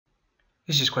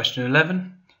This is question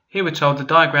 11. Here we're told the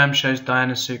diagram shows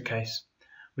Diana's suitcase.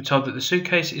 We're told that the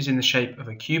suitcase is in the shape of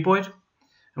a cuboid,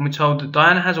 and we're told that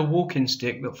Diana has a walking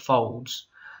stick that folds.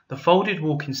 The folded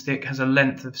walking stick has a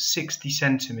length of 60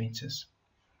 centimeters.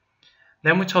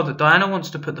 Then we're told that Diana wants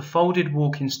to put the folded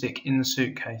walking stick in the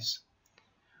suitcase.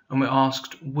 And we're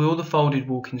asked, will the folded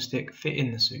walking stick fit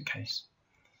in the suitcase?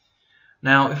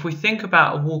 Now, if we think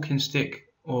about a walking stick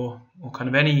or kind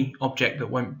of any object that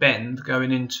won't bend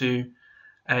going into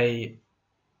a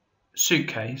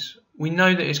suitcase, we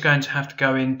know that it's going to have to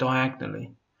go in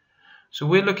diagonally. So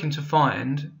we're looking to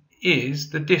find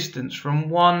is the distance from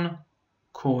one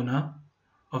corner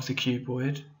of the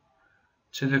cuboid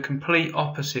to the complete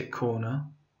opposite corner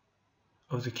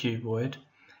of the cuboid,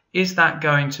 is that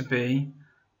going to be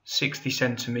 60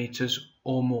 centimeters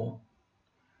or more?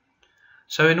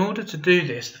 So in order to do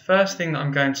this, the first thing that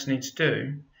I'm going to need to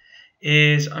do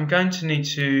is I'm going to need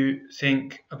to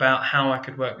think about how I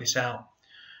could work this out.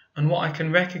 And what I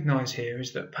can recognize here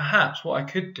is that perhaps what I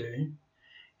could do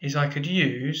is I could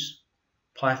use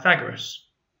Pythagoras.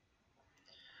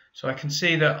 So I can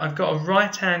see that I've got a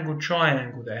right-angled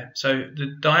triangle there. So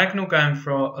the diagonal going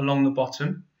along the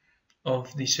bottom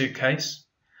of the suitcase,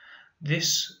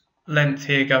 this length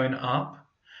here going up,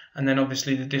 and then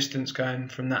obviously the distance going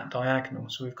from that diagonal.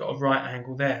 So we've got a right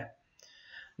angle there.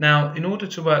 Now, in order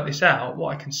to work this out,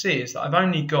 what I can see is that I've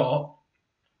only got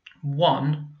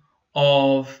one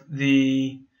of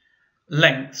the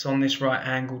lengths on this right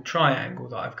angled triangle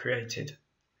that I've created.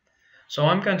 So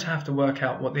I'm going to have to work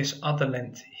out what this other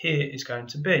length here is going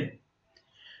to be.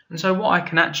 And so what I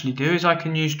can actually do is I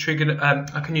can use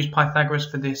Pythagoras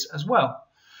for this as well.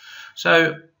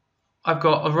 So I've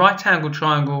got a right angled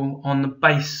triangle on the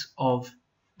base of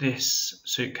this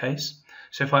suitcase.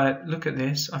 So if I look at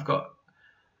this, I've got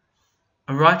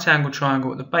a right angled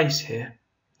triangle at the base here.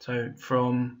 So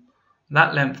from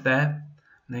that length there,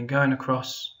 and then going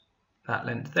across that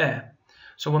length there.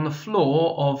 So on the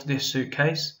floor of this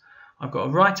suitcase, I've got a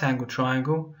right angled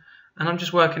triangle, and I'm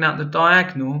just working out the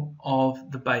diagonal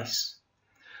of the base.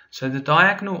 So the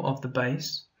diagonal of the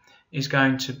base is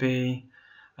going to be,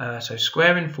 so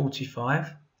squaring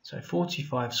 45, so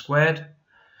 45 squared,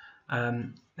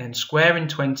 then squaring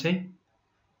 20,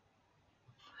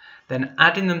 then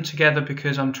adding them together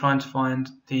because I'm trying to find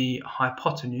the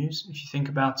hypotenuse. If you think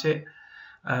about it,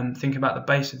 think about the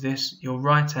base of this, your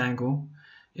right angle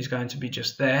is going to be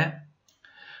just there.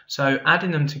 So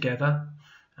adding them together,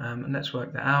 and let's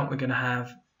work that out, we're going to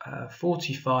have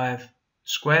 45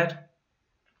 squared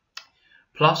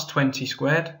plus 20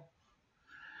 squared,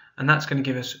 and that's going to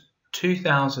give us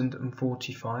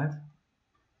 2045.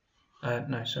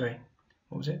 No, sorry,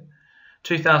 what was it?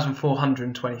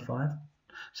 2425.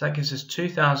 So that gives us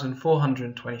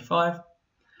 2425,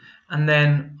 and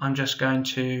then I'm just going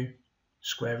to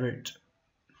square root.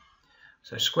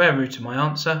 So square root of my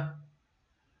answer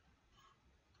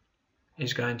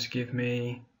is going to give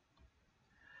me,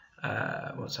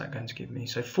 what's that going to give me?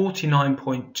 So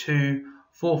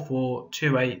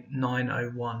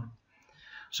 49.24428,901.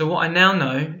 So what I now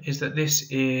know is that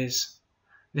this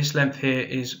length here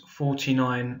is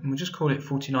 49, and we'll just call it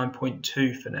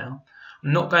 49.2 for now.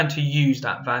 I'm not going to use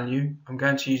that value. I'm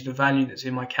going to use the value that's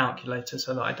in my calculator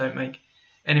so that I don't make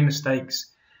any mistakes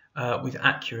with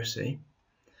accuracy.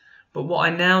 But what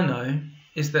I now know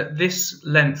is that this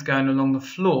length going along the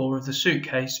floor of the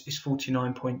suitcase is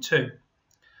 49.2.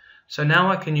 So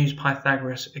now I can use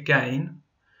Pythagoras again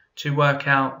to work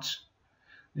out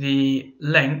the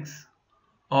length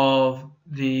of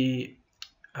the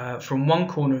from one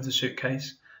corner of the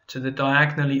suitcase to the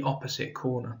diagonally opposite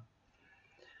corner.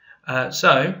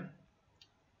 So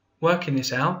working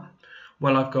this out,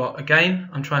 well, I've got, again,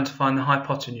 I'm trying to find the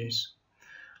hypotenuse.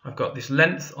 I've got this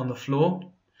length on the floor,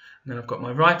 and then I've got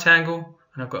my right angle,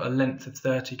 and I've got a length of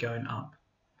 30 going up.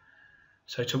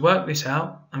 So to work this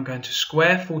out, I'm going to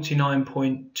square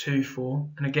 49.24,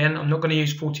 and again, I'm not going to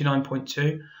use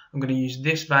 49.2, I'm going to use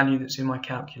this value that's in my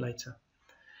calculator.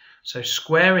 So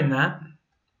squaring that,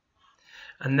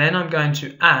 and then I'm going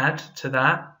to add to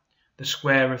that the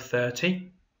square of 30.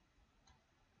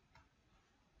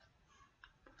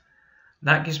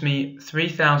 That gives me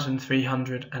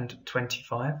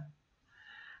 3,325,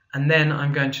 and then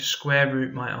I'm going to square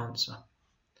root my answer,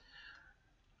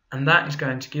 and that is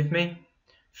going to give me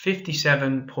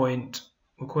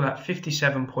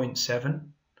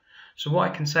 57.7. So what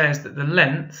I can say is that the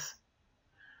length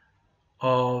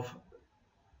of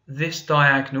this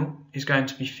diagonal is going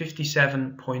to be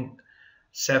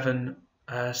 57.7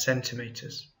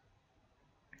 centimeters.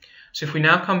 So if we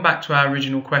now come back to our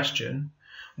original question,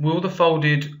 will the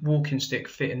folded walking stick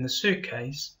fit in the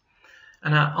suitcase?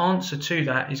 And our answer to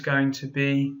that is going to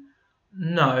be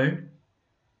no.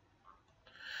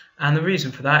 And the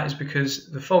reason for that is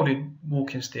because the folded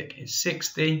walking stick is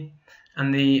 60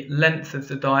 and the length of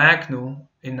the diagonal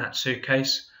in that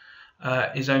suitcase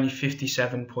is only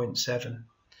 57.7.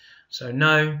 So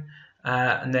no,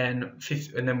 and then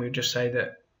we would just say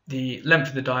that the length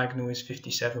of the diagonal is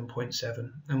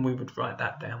 57.7, and we would write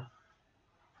that down.